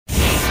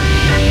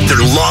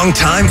they're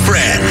longtime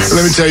friends.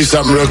 Let me tell you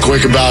something real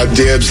quick about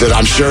Dibs that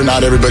I'm sure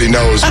not everybody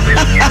knows.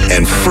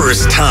 And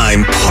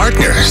first-time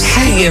partners.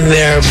 Hang in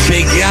there,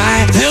 big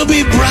guy. There'll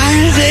be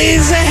brighter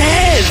days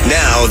ahead.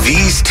 Now,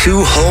 these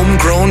two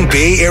homegrown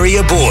Bay Area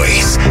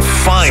boys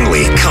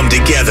finally come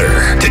together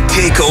to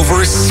take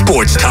over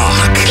sports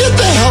talk. Get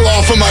the hell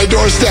off of my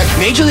doorstep.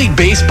 Major League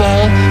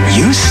Baseball,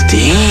 you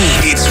stink.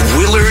 It's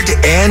Willard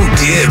and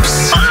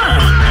Dibs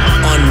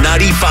on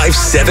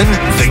 95.7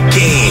 The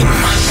Game.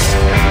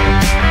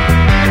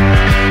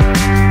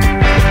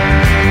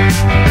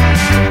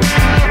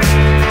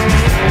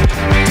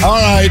 All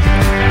right.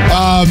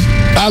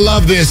 I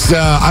love this.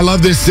 I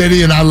love this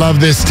city, and I love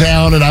this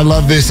town, and I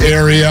love this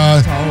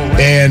area.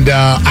 And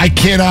I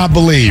can't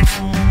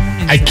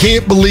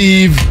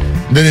believe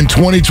that in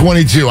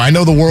 2022, I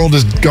know the world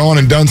has gone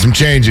and done some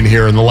changing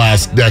here in the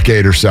last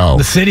decade or so.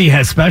 The city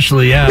has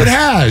especially, yeah. It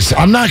has.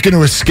 I'm not going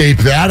to escape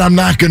that. I'm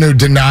not going to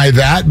deny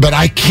that, but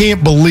I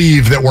can't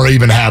believe that we're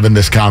even having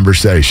this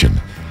conversation.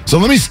 So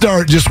let me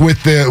start just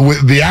with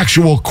the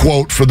actual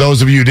quote for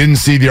those of you who didn't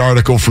see the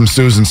article from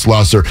Susan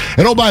Slusser.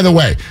 And oh, by the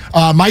way,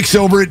 Mike's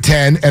over at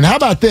 10. And how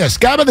about this?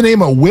 Guy by the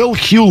name of Will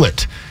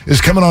Hewlett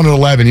is coming on at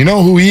 11. You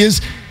know who he is?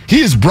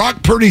 He is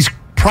Brock Purdy's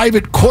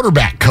private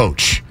quarterback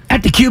coach.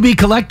 At the QB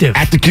Collective.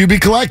 At the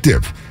QB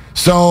Collective.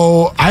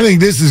 So I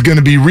think this is going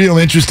to be real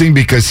interesting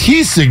because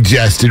he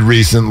suggested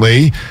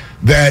recently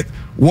that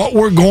what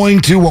we're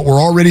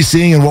already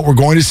seeing and what we're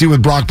going to see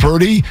with Brock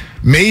Purdy,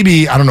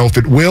 maybe, I don't know if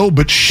it will,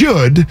 but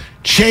should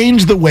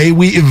change the way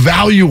we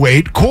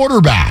evaluate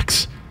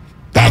quarterbacks.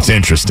 That's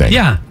interesting.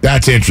 Yeah.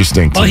 That's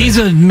interesting. Well, he's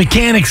a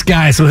mechanics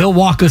guy, so he'll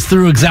walk us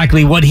through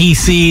exactly what he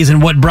sees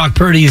and what Brock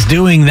Purdy is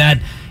doing that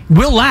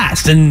will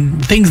last,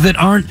 and things that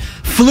aren't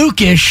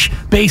flukish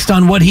based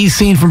on what he's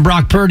seen from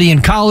Brock Purdy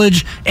in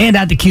college and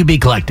at the QB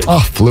Collective.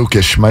 Oh,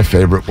 flukish, my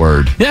favorite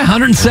word. Yeah,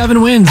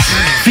 107 wins.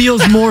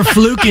 Feels more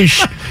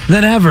flukish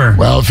than ever.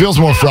 Well, it feels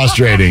more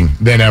frustrating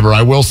than ever.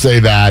 I will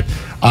say that.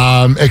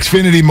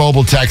 Xfinity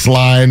mobile text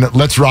line.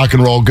 Let's rock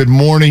and roll. Good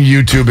morning,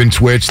 YouTube and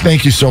Twitch.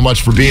 Thank you so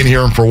much for being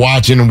here and for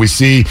watching. And we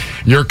see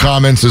your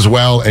comments as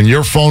well. And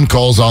your phone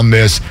calls on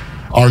this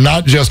are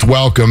not just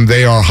welcome,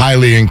 they are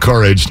highly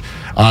encouraged.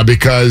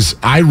 Because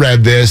I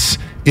read this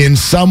in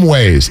some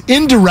ways,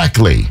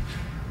 indirectly,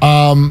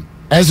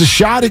 as a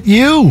shot at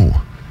you.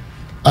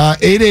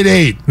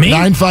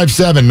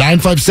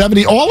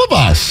 888-957-9570. All of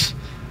us.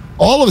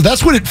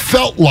 That's what it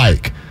felt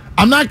like.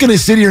 I'm not going to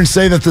sit here and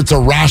say that that's a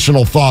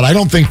rational thought. I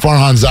don't think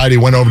Farhan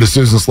Zaidi went over to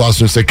Susan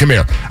Slusser and said, come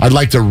here, I'd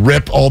like to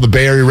rip all the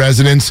Bay Area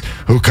residents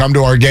who come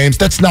to our games.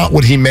 That's not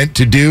what he meant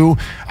to do.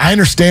 I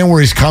understand where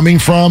he's coming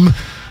from.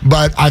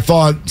 But I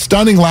thought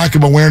stunning lack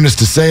of awareness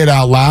to say it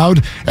out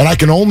loud, and I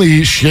can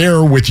only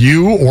share with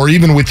you or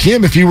even with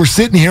him if he were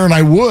sitting here, and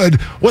I would,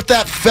 what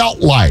that felt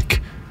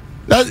like.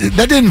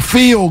 That didn't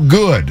feel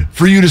good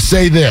for you to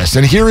say this.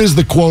 And here is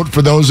the quote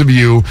for those of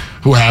you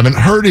who haven't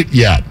heard it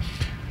yet,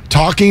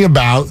 talking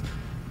about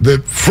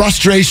the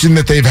frustration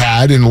that they've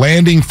had in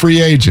landing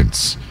free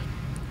agents.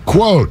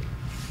 Quote,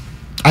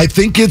 I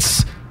think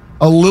it's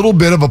a little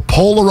bit of a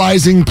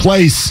polarizing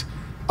place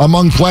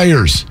among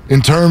players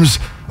in terms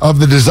of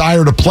the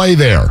desire to play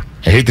there.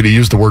 I hate that he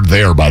used the word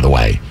there, by the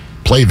way.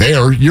 Play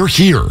there. You're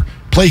here.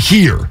 Play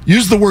here.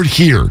 Use the word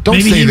here. Don't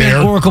maybe say there.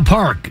 Maybe Oracle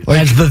Park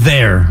as the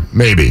there.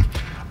 Maybe.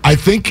 I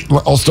think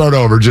I'll start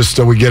over just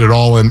so we get it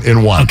all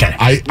in one. Okay.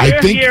 I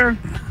think here.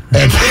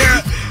 And,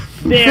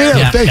 There.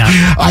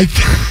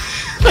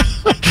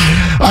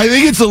 I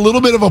think it's a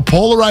little bit of a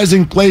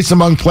polarizing place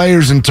among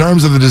players in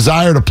terms of the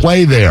desire to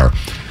play there.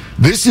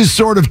 This is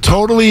sort of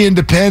totally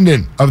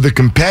independent of the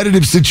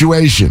competitive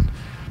situation.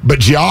 But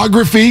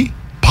geography,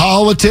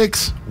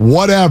 politics,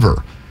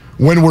 whatever,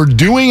 when we're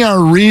doing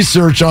our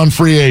research on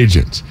free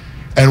agents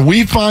and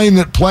we find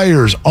that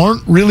players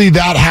aren't really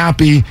that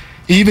happy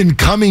even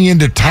coming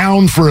into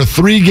town for a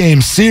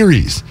 3-game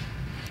series,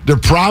 they're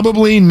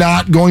probably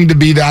not going to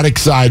be that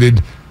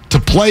excited to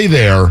play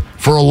there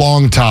for a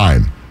long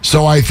time.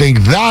 So I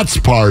think that's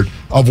part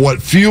of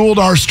what fueled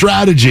our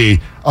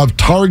strategy of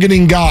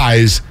targeting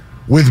guys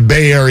with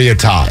Bay Area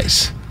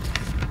ties.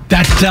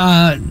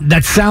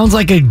 That sounds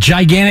like a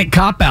gigantic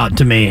cop-out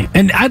to me.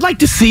 And I'd like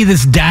to see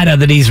this data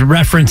that he's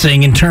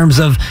referencing in terms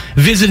of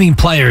visiting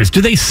players. Do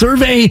they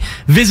survey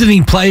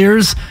visiting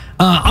players?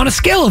 On a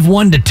scale of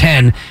 1 to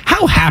 10,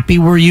 how happy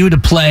were you to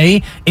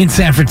play in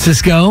San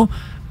Francisco?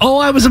 Oh,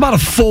 I was about a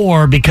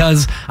 4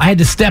 because I had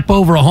to step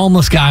over a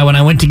homeless guy when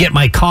I went to get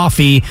my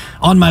coffee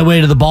on my way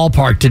to the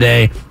ballpark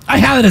today. I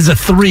have it as a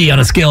 3 on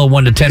a scale of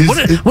 1 to 10.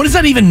 What does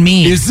that even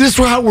mean? Is this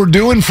how we're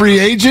doing free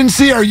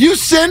agency? Are you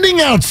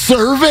sending out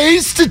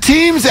surveys to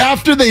teams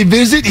after they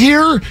visit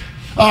here?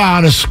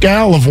 On a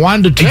scale of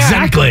 1 to 10.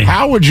 Exactly.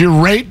 How would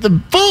you rate the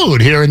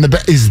food here in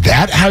the... Is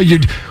that how you...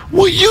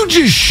 Will you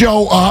just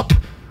show up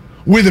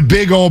with a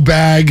big old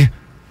bag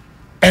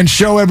and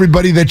show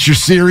everybody that you're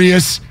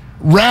serious?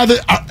 Rather,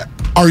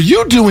 are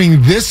you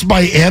doing this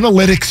by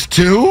analytics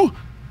too?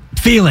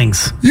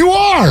 Feelings. You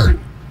are.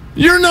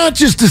 You're not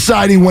just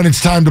deciding when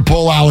it's time to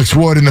pull Alex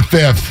Wood in the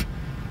 5th.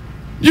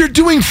 You're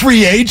doing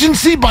free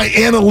agency by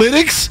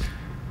analytics?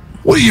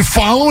 What, are you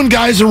following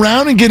guys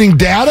around and getting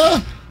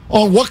data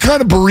on what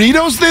kind of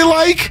burritos they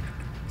like?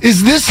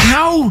 Is this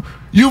how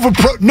you've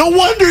approached? No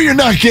wonder you're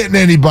not getting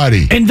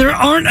anybody. And there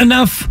aren't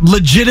enough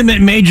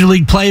legitimate major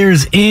league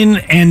players in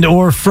and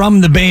or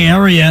from the Bay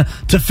Area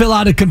to fill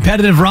out a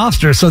competitive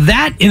roster. So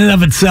that in and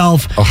of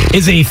itself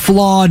is a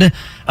flawed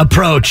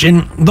approach.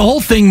 And the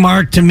whole thing,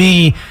 Mark, to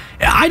me,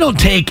 I don't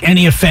take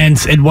any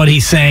offense at what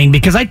he's saying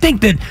because I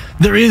think that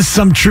there is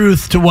some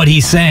truth to what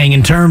he's saying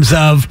in terms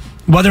of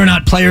whether or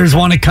not players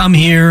want to come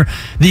here,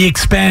 the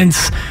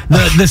expense,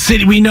 the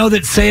city. We know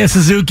that Seiya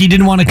Suzuki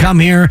didn't want to come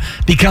here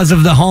because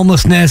of the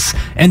homelessness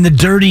and the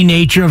dirty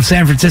nature of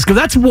San Francisco.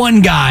 That's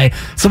one guy.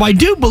 So I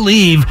do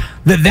believe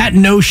that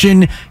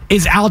notion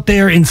is out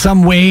there in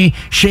some way,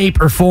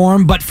 shape, or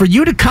form. But for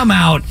you to come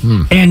out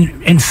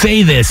and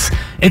say this,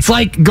 it's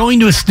like going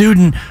to a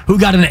student who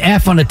got an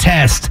F on a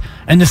test,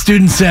 and the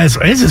student says,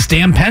 "It's this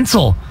damn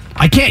pencil.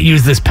 I can't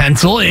use this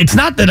pencil. It's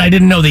not that I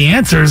didn't know the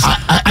answers.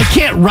 I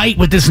can't write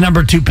with this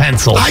number 2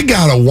 pencil." I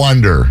gotta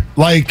wonder.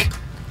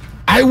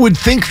 I would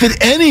think that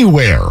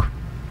anywhere,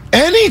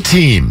 any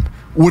team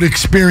would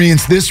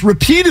experience this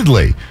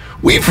repeatedly.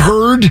 We've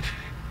heard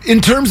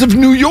in terms of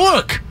New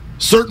York,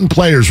 certain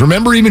players.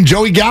 Remember even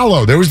Joey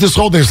Gallo? There was this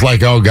whole thing. It's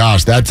like, oh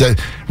gosh, that's it,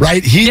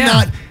 right?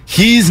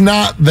 He's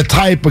not the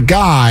type of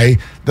guy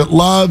that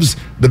loves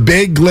the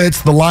big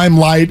glitz, the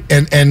limelight,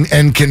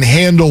 and can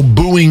handle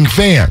booing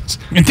fans.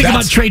 And think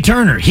about Trey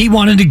Turner. He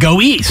wanted to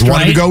go east,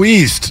 wanted to go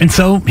east. And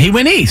so he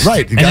went east.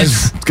 Right.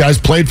 Guys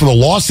played for the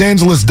Los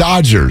Angeles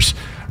Dodgers,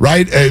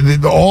 right?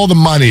 All the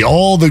money,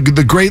 all the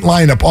great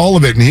lineup, all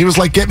of it. And he was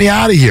like, get me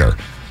out of here.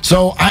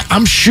 So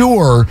I'm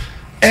sure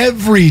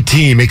every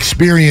team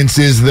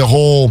experiences the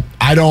whole,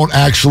 I don't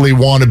actually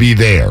want to be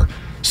there.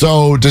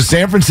 So does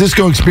San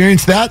Francisco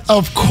experience that?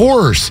 Of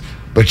course.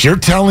 But you're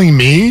telling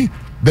me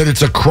that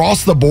it's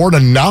across the board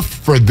enough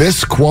for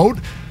this quote?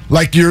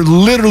 Like you're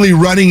literally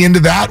running into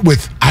that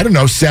with,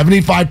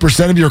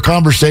 75% of your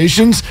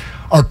conversations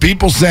are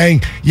people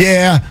saying,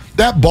 yeah,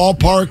 that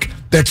ballpark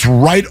that's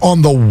right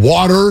on the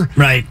water,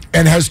 right,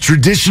 and has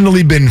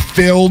traditionally been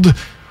filled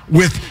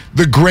with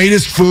the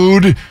greatest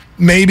food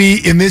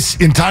maybe in this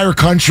entire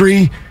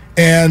country,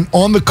 and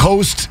on the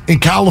coast in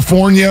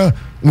California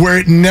where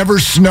it never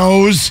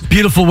snows.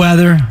 Beautiful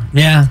weather,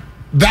 yeah.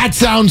 That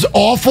sounds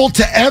awful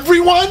to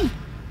everyone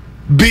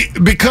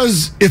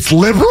because it's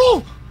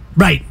liberal?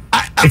 Right.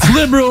 It's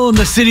liberal, and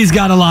the city's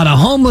got a lot of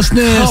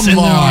homelessness, and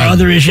there are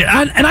other issues.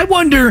 And I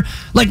wonder,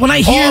 when I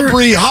hear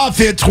Aubrey Huff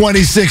hit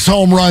 26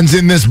 home runs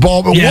in this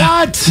ball, but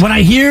what? When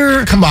I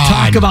hear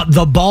talk about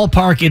the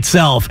ballpark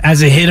itself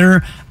as a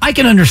hitter, I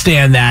can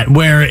understand that.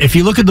 Where if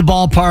you look at the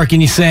ballpark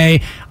and you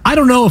say, I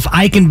don't know if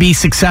I can be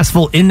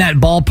successful in that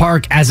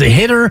ballpark as a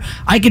hitter,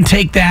 I can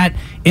take that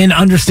and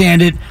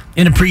understand it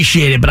and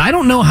appreciate it. But I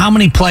don't know how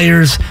many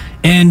players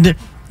and.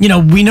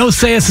 We know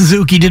Seiya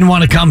Suzuki didn't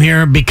want to come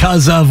here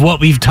because of what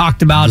we've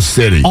talked about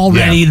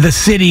already, the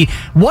city.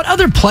 What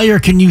other player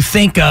can you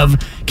think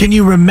of, can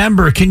you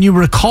remember, can you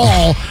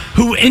recall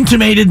who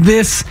intimated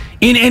this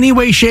in any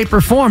way, shape,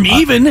 or form?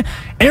 Even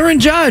Aaron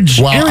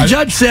Judge. Aaron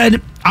Judge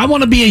said, I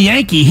want to be a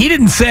Yankee. He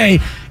didn't say,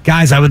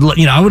 guys, I would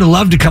have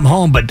loved to come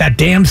home, but that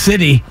damn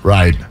city.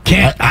 Right.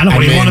 I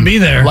don't even want to be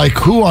there.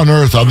 Who on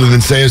earth other than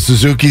Seiya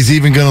Suzuki is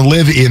even going to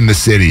live in the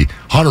city?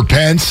 Hunter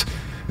Pence?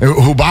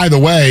 Who, by the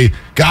way,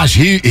 gosh,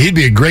 he'd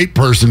be a great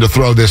person to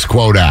throw this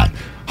quote at.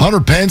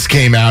 Hunter Pence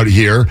came out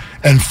here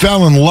and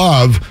fell in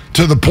love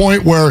to the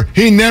point where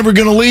he's never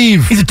going to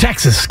leave. He's a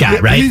Texas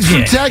guy, right? He's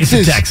from Texas.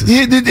 He's from Texas.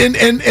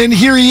 And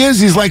here he is.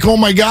 He's like, oh,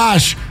 my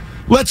gosh,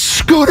 let's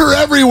scooter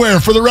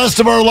everywhere for the rest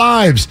of our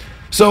lives.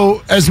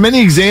 So as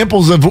many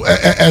examples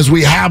as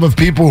we have of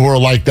people who are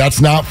like, that's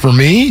not for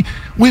me,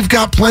 we've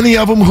got plenty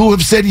of them who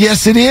have said,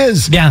 yes, it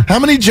is. Yeah. How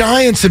many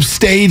Giants have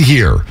stayed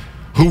here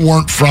who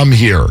weren't from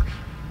here?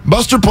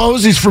 Buster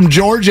Posey's from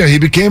Georgia. He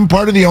became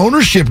part of the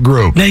ownership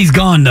group. No, he's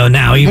gone, though,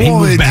 now. He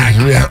moved back.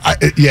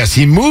 Yes,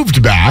 he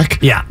moved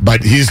back. Yeah.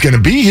 But he's going to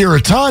be here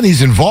a ton.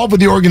 He's involved with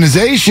the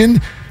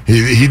organization.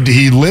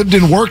 He lived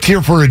and worked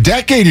here for a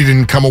decade. He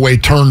didn't come away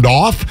turned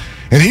off.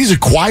 And he's a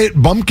quiet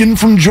bumpkin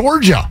from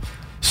Georgia.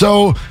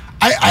 So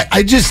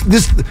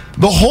the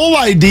whole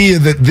idea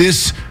that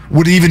this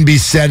would even be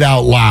said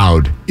out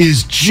loud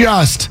is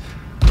just...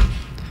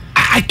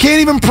 I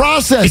can't even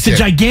process it. It's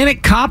a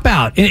gigantic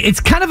cop-out. It's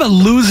kind of a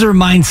loser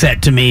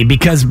mindset to me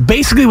because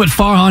basically what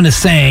Farhan is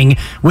saying,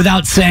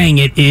 without saying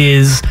it,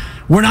 is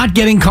we're not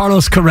getting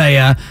Carlos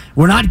Correa.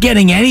 We're not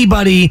getting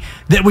anybody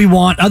that we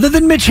want other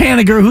than Mitch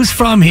Haniger, who's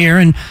from here.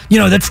 And,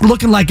 that's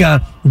looking like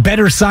a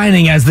better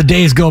signing as the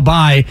days go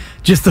by.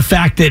 Just the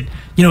fact that,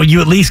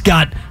 you at least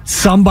got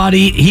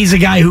somebody. He's a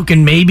guy who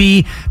can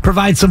maybe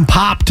provide some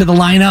pop to the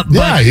lineup.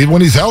 Yeah, when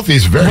he's healthy,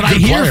 he's a very good player.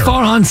 What I hear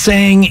Farhan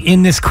saying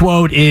in this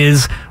quote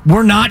is,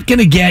 we're not going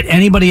to get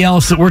anybody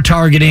else that we're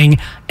targeting.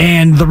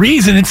 And the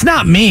reason, it's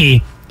not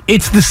me.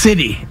 It's the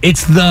city.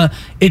 It's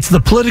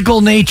the political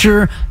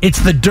nature. It's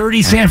the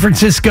dirty San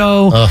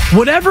Francisco.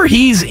 Whatever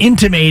he's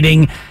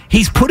intimating,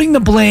 he's putting the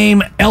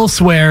blame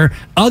elsewhere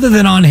other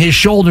than on his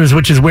shoulders,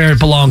 which is where it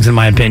belongs, in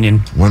my opinion.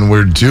 When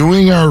we're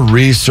doing our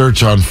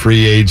research on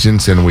free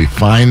agents and we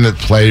find that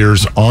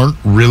players aren't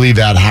really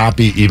that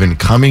happy even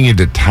coming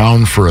into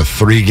town for a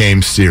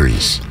 3-game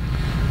series,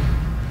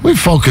 we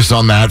focus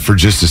on that for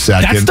just a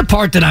second. That's the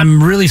part that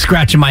I'm really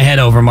scratching my head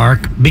over,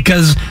 Mark,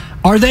 because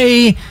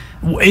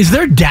is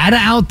there data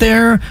out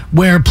there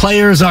where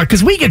players are,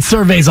 because we get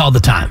surveys all the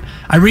time.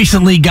 I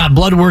recently got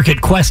blood work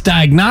at Quest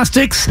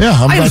Diagnostics. Yeah,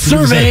 I had a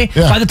survey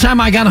by the time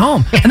I got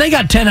home, and they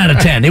got 10 out of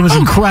 10. It was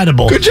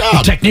incredible. Good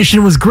job. The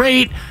technician was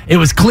great. It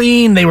was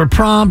clean. They were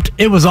prompt.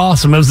 It was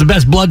awesome. It was the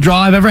best blood draw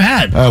I've ever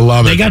had. I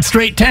love it. They got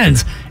straight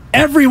 10s.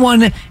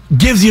 Everyone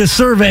gives you a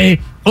survey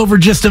over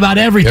just about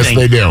everything. Yes,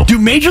 they do. Do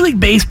Major League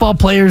Baseball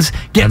players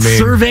get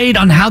surveyed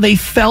on how they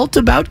felt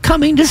about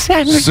coming to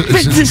San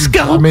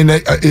Francisco?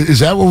 Is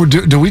that what we're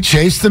doing? Do we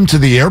chase them to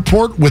the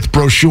airport with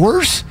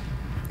brochures?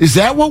 Is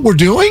that what we're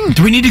doing?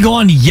 Do we need to go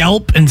on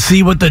Yelp and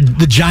see what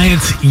the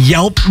Giants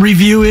Yelp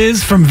review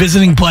is from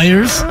visiting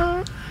players?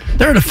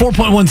 They're at a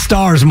 4.1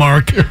 stars,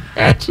 Mark.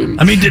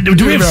 I mean,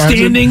 do we have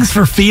standings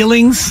for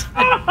feelings?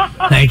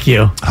 Thank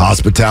you.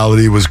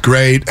 Hospitality was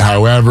great.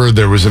 However,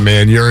 there was a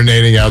man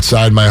urinating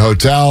outside my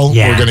hotel.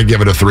 Yeah. We're going to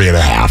give it a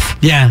 3.5.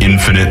 Yeah.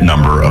 Infinite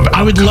number of outcomes.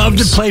 I would love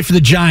to play for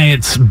the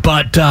Giants,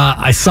 but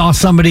I saw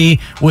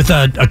somebody with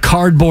a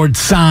cardboard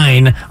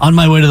sign on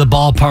my way to the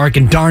ballpark,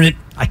 and darn it,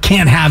 I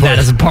can't have that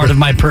as a part of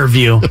my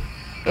purview.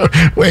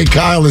 Wait,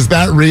 Kyle, is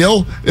that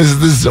real?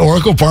 Does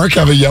Oracle Park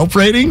have a Yelp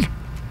rating?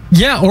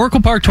 Yeah, Oracle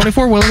Park,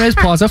 24 Willamette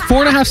Plaza,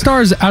 4.5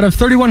 stars out of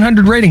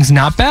 3,100 ratings.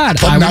 Not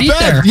bad. I would eat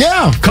there.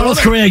 Yeah.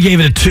 Carlos Correa gave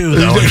it a 2,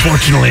 though,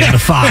 unfortunately, out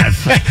of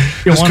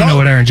 5. You want to know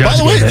what Aaron Judge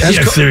gave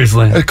it.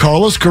 Seriously. Has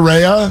Carlos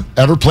Correa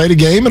ever played a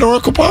game at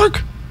Oracle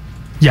Park?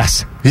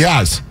 Yes. He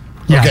has.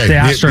 Yeah, okay. the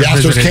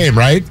Astros came,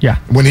 right? Yeah.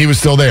 When he was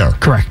still there?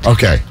 Correct.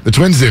 Okay. The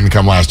Twins didn't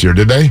come last year,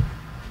 did they?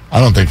 I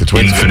don't think the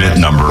Twins. Infinite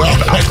number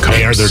of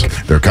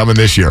outcomes. They're coming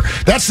this year.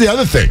 That's the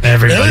other thing.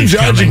 Aaron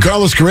Judge and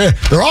Carlos Correa,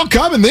 they're all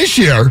coming this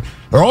year.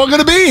 They're all going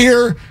to be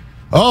here.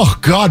 Oh,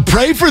 God,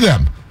 pray for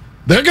them.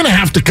 They're going to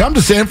have to come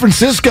to San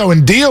Francisco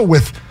and deal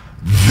with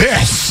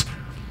this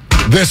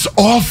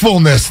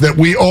awfulness that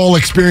we all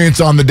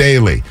experience on the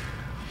daily.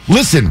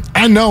 Listen,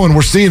 I know, and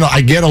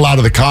I get a lot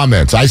of the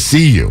comments. I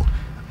see you.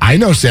 I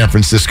know San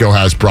Francisco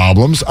has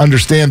problems.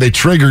 Understand they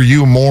trigger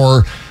you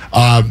more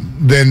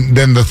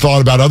than the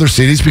thought about other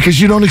cities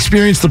because you don't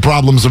experience the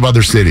problems of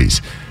other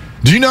cities.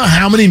 Do you know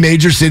how many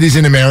major cities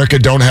in America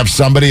don't have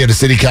somebody at a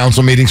city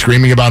council meeting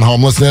screaming about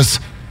homelessness?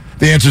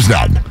 The answer is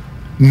none.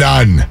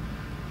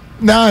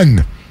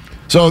 None.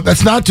 So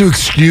that's not to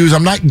excuse.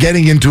 I'm not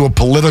getting into a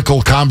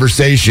political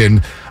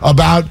conversation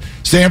about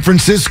San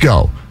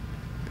Francisco.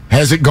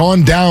 Has it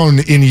gone down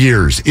in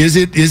years? Is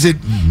it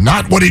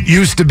not what it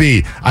used to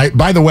be?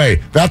 By the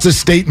way, that's a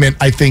statement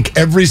I think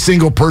every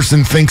single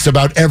person thinks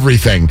about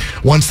everything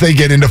once they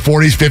get into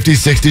 40s,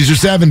 50s, 60s, or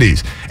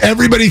 70s.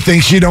 Everybody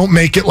thinks you don't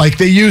make it like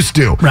they used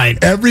to. Right.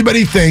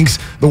 Everybody thinks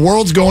the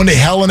world's going to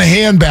hell in a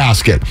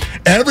handbasket.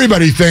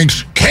 Everybody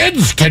thinks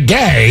kids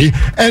today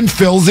and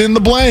fills in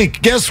the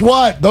blank. Guess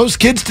what? Those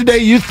kids today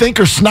you think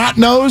are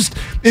snot-nosed,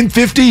 in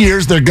 50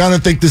 years they're going to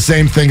think the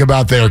same thing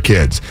about their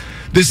kids.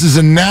 This is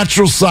a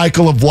natural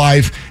cycle of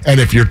life, and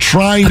if you're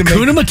trying to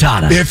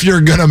if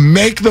you're going to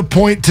make the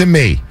point to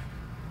me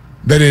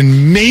that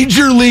in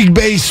Major League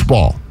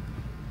Baseball,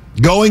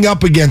 going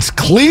up against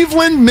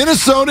Cleveland,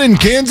 Minnesota, and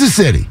Kansas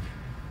City,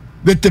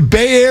 that the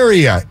Bay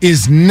Area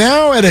is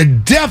now at a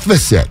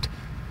deficit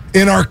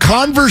in our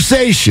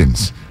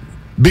conversations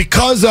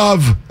because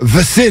of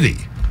the city.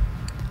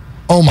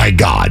 Oh my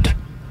God.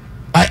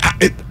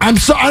 I'm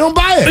sorry, I don't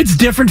buy it. It's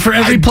different for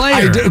every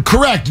player.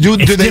 Correct.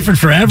 It's different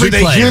for every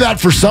player. Do they hear that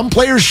for some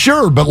players?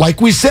 Sure. But like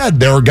we said,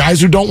 there are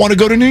guys who don't want to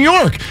go to New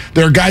York.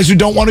 There are guys who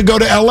don't want to go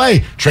to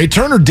L.A. Trey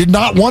Turner did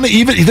not want to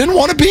he didn't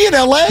want to be in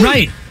L.A.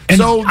 Right. And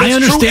so I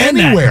understand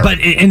that, but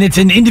it's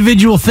an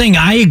individual thing.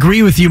 I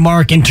agree with you,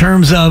 Mark, in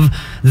terms of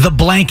the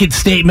blanket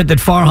statement that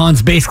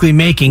Farhan's basically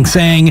making,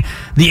 saying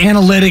the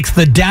analytics,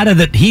 the data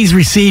that he's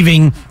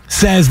receiving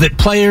says that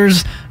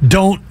players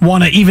don't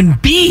want to even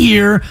be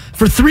here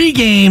for 3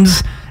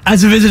 games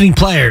as a visiting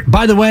player.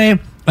 By the way,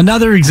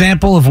 another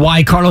example of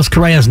why Carlos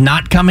Correa is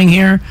not coming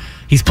here,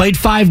 he's played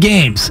 5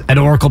 games at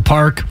Oracle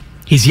Park.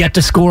 He's yet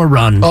to score a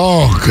run.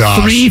 Oh,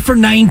 gosh. 3 for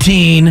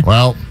 19.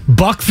 Well,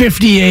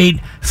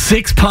 $158,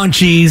 6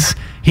 punchies.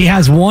 He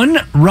has 1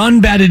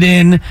 run batted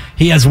in.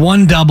 He has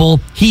 1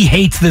 double. He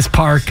hates this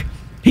park.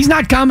 He's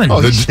not coming.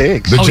 Oh, the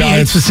Giants, he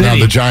hates the city. Now,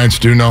 the Giants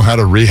do know how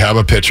to rehab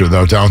a pitcher,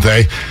 though, don't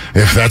they?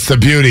 If that's the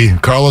beauty.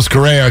 Carlos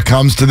Correa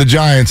comes to the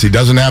Giants. He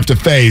doesn't have to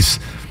face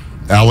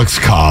Alex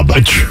Cobb.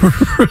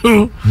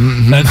 True.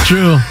 That's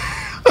true.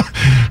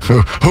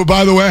 Who,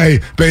 by the way,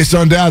 based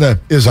on data,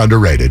 is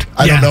underrated.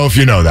 I don't know if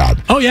you know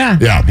that. Oh, yeah.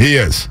 Yeah, he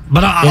is.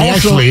 But he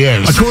actually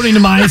is. According to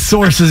my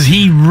sources,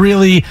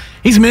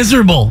 he's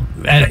miserable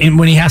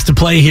when he has to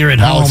play here at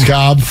home. Alex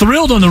Cobb.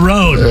 Thrilled on the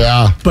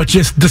road, but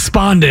just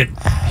despondent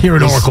here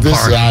at Oracle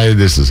Park.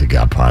 This is a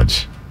gut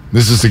punch.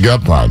 This is a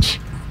gut punch.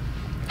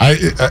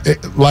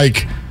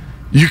 Like,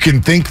 you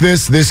can think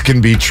this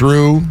can be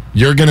true.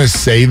 You're going to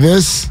say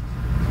this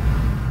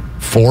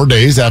 4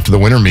 days after the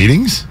winter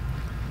meetings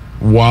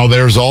while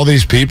there's all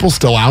these people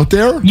still out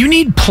there? You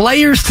need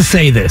players to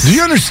say this. Do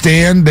you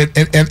understand that?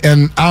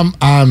 And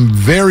I'm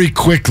very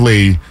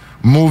quickly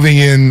moving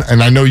in,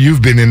 and I know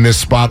you've been in this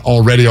spot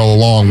already all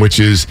along,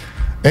 which is,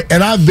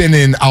 and I've been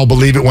in, I'll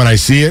believe it when I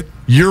see it.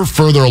 You're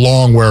further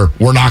along where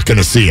we're not going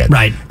to see it.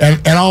 Right.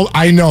 And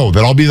I know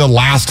that I'll be the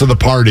last to the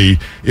party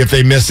if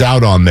they miss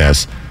out on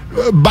this.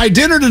 By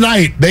dinner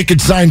tonight, they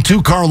could sign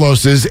 2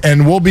 Carloses,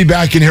 and we'll be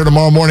back in here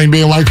tomorrow morning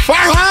being like,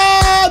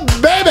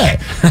 Farhad, baby!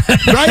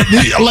 Right?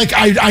 Like,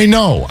 I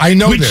know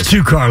Which this.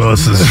 2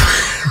 Carloses?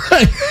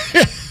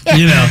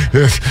 You know,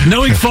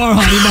 knowing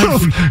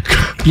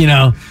Farhad, you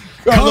know,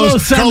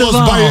 Carlos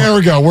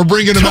Baerga. We're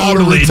bringing him out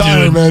of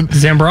retirement.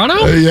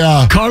 Zambrano?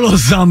 Yeah.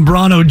 Carlos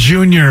Zambrano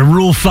Jr.,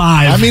 Rule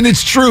 5. I mean,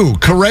 it's true.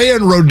 Correa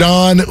and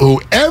Rodon,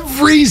 who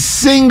every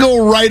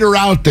single writer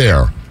out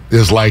there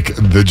is like,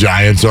 the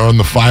Giants are on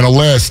the final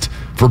list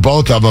for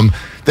both of them.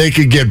 They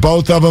could get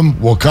both of them.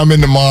 We'll come in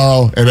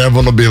tomorrow, and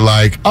everyone will be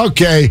like,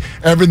 okay,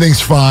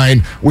 everything's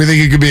fine. We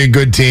think it could be a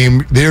good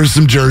team. Here's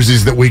some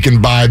jerseys that we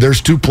can buy.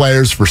 There's 2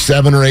 players for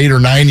 7 or 8 or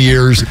 9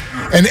 years,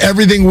 and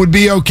everything would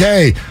be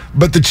okay.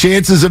 But the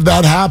chances of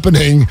that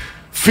happening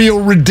feel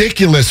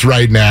ridiculous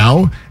right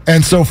now.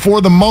 And so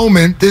for the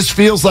moment, this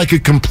feels like a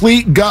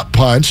complete gut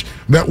punch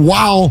that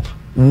while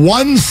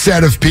one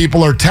set of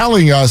people are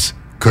telling us,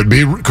 could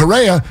be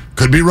Correa,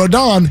 could be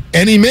Rodon,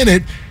 any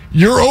minute,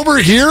 you're over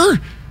here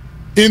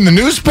in the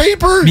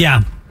newspaper?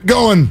 Yeah.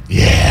 Going,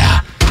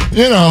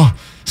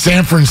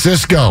 San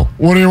Francisco,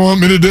 what do you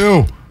want me to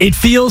do? It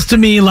feels to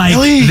me like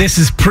this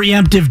is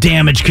preemptive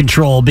damage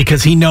control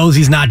because he knows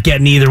he's not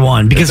getting either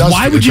one. Because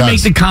why would you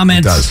make the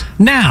comments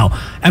now?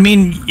 I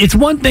mean, it's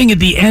one thing at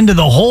the end of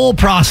the whole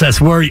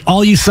process where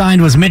all you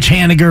signed was Mitch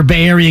Haniger,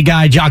 Bay Area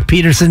guy, Jock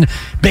Peterson,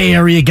 Bay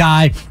Area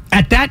guy.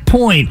 At that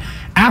point,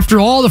 after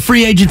all the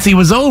free agency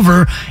was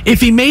over,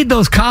 if he made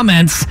those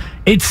comments,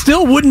 it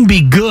still wouldn't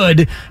be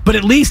good, but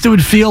at least it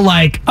would feel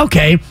like,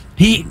 okay,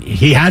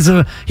 he has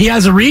a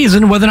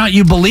reason, whether or not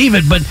you believe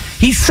it, but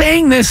he's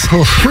saying this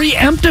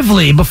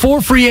preemptively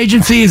before free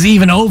agency is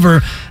even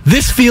over.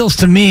 This feels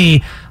to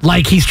me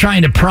like he's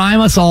trying to prime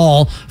us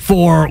all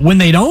for when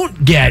they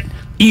don't get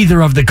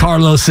either of the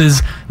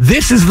Carloses.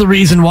 This is the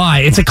reason why.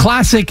 It's a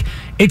classic.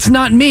 It's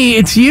not me,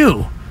 it's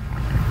you.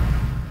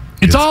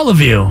 It's all of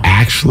you.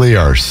 Actually,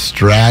 our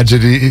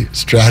strategy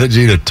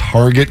to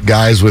target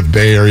guys with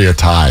Bay Area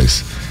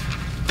ties.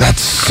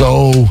 That's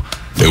so...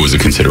 There was a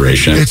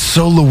consideration. It's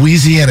so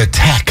Louisiana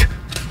Tech.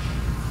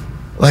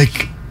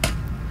 Like...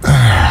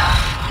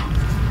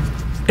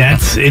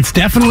 It's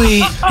definitely...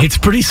 It's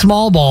pretty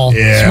small ball.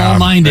 Yeah,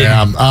 small-minded.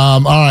 Yeah.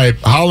 All right.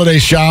 Holiday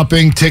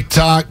shopping.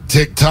 TikTok.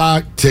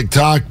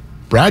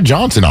 Brad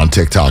Johnson on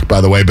TikTok, by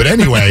the way. But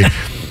anyway...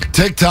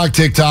 TikTok.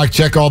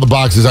 Check all the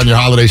boxes on your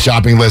holiday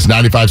shopping list,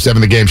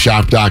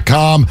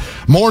 957thegameshop.com.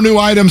 More new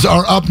items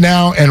are up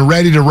now and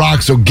ready to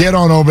rock, so get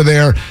on over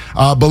there.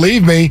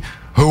 Believe me,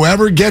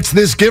 whoever gets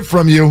this gift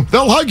from you,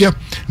 they'll hug you.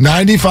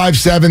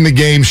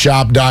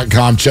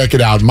 957thegameshop.com. Check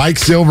it out. Mike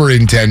Silver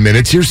in 10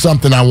 minutes. Here's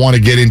something I want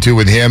to get into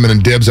with him,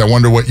 and Dibs, I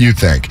wonder what you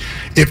think.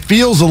 It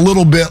feels a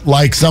little bit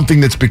like something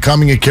that's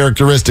becoming a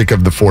characteristic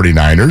of the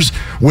 49ers,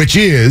 which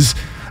is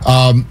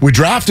we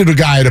drafted a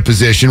guy at a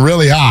position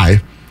really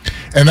high,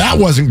 and that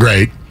wasn't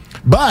great.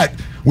 But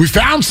we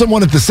found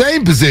someone at the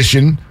same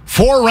position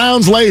 4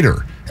 rounds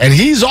later, and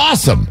he's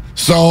awesome.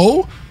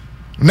 So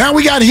now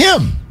we got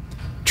him.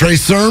 Trey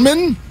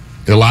Sermon,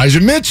 Elijah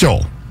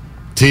Mitchell,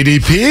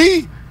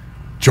 TDP,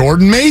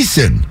 Jordan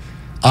Mason.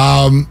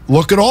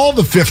 Look at all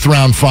the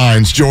 5th-round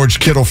finds, George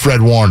Kittle,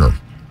 Fred Warner.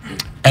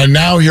 And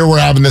now here we're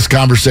having this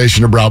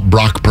conversation about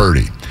Brock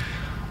Purdy.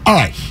 All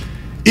right.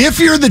 If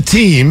you're the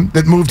team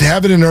that moved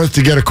heaven and earth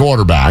to get a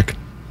quarterback,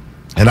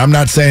 and I'm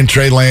not saying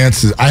Trey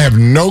Lance is, I have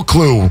no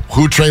clue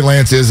who Trey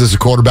Lance is as a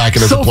quarterback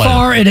and as a player. So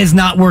far, it has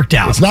not worked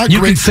out. It's not you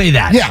great. can say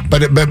that. Yeah,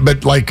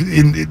 but like,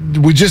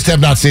 we just have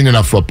not seen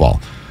enough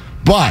football.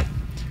 But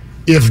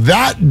if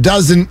that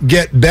doesn't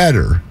get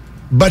better,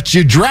 but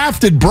you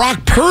drafted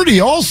Brock Purdy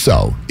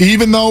also,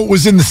 even though it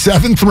was in the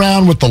 7th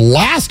round with the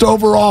last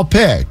overall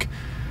pick,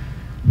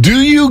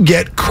 do you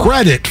get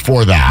credit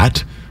for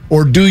that,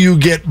 or do you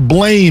get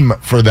blame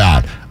for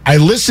that? I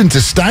listened to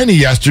Steiny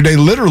yesterday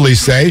literally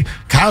say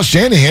Kyle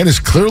Shanahan is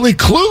clearly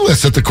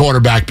clueless at the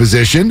quarterback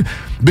position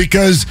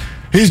because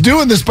he's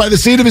doing this by the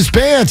seat of his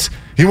pants.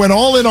 He went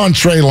all in on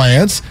Trey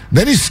Lance.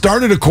 Then he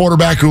started a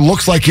quarterback who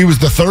looks like he was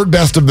the 3rd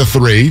best of the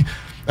 3.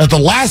 At the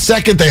last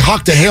second, they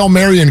hucked a Hail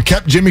Mary and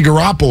kept Jimmy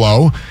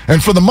Garoppolo.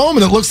 And for the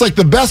moment, it looks like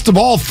the best of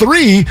all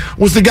 3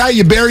 was the guy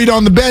you buried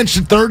on the bench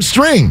at 3rd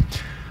string.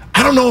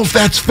 I don't know if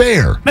that's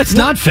fair. That's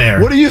not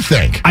fair. What do you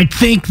think? I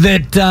think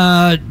that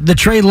the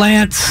Trey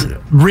Lance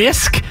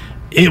risk,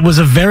 it was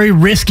a very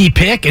risky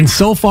pick, and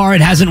so far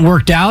it hasn't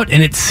worked out.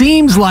 And it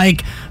seems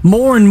like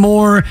more and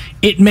more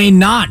it may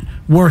not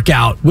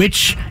workout,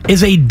 which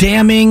is a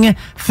damning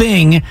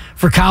thing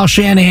for Kyle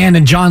Shanahan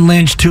and John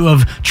Lynch to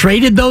have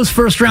traded those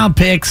first-round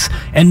picks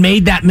and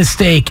made that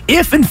mistake.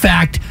 If, in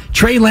fact,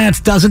 Trey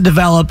Lance doesn't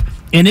develop,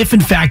 and if,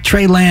 in fact,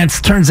 Trey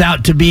Lance turns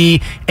out to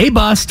be a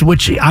bust,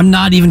 which I'm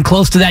not even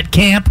close to that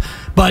camp,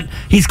 but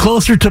he's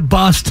closer to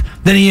bust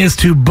than he is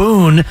to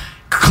boon,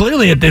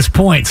 clearly at this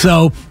point.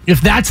 So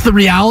if that's the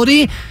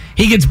reality,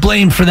 he gets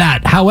blamed for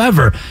that.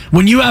 However,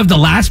 when you have the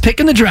last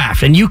pick in the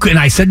draft, and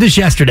I said this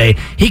yesterday,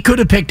 he could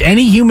have picked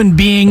any human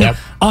being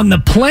on the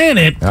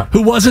planet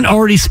who wasn't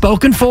already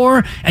spoken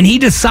for, and he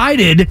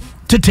decided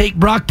to take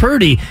Brock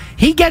Purdy.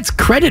 He gets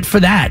credit for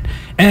that.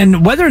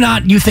 And whether or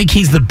not you think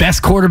he's the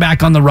best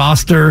quarterback on the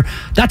roster,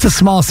 that's a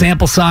small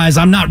sample size.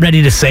 I'm not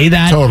ready to say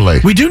that.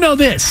 Totally. We do know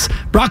this.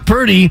 Brock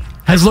Purdy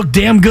has looked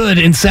damn good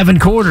in 7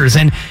 quarters,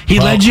 and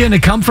he led you in a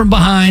come from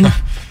behind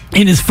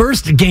in his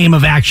first game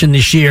of action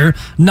this year,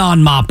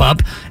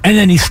 non-mop-up, and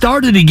then he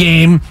started a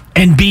game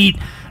and beat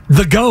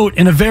the GOAT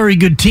in a very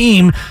good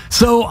team.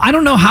 So I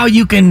don't know how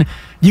you can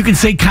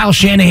say Kyle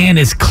Shanahan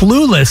is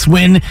clueless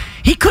when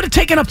he could have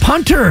taken a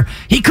punter.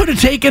 He could have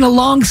taken a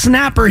long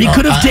snapper. He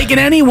could have taken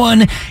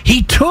anyone.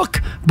 He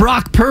took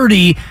Brock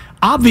Purdy,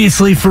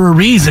 obviously for a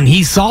reason.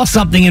 He saw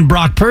something in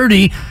Brock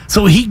Purdy,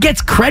 so he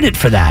gets credit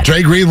for that.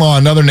 Dre Greenlaw,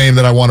 another name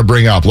that I want to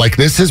bring up. Like,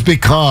 this has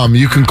become,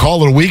 you can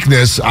call it a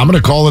weakness. I'm going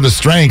to call it a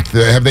strength.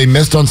 Have they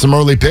missed on some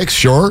early picks?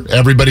 Sure.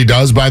 Everybody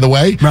does, by the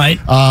way. Right.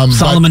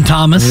 Solomon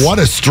Thomas. What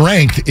a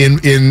strength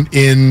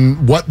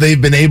in what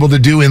they've been able to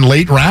do in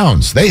late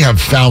rounds. They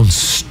have found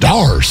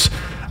stars.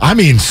 I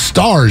mean,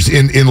 stars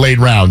in late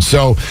rounds.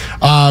 So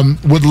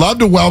would love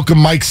to welcome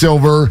Mike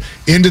Silver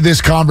into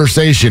this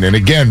conversation. And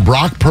again,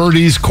 Brock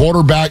Purdy's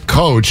quarterback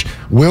coach,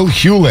 Will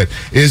Hewlett,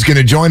 is going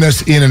to join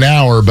us in an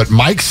hour. But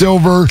Mike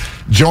Silver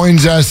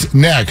joins us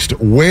next.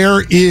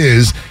 Where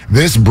is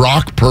this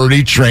Brock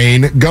Purdy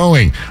train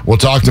going? We'll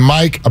talk to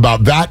Mike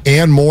about that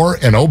and more.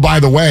 And oh, by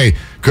the way,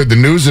 could the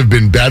news have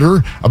been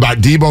better about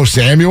Deebo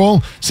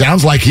Samuel?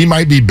 Sounds like he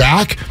might be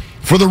back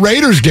for the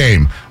Raiders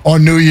game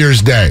on New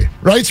Year's Day.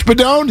 Right,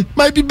 Spadone?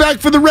 Might be back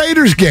for the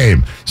Raiders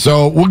game.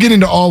 So we'll get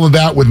into all of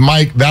that with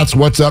Mike. That's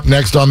what's up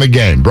next on The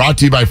Game. Brought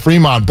to you by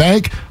Fremont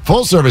Bank.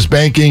 Full service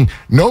banking.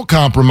 No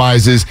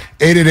compromises.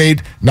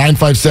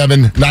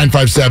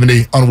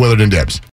 888-957-9570 on Willard and Dibbs.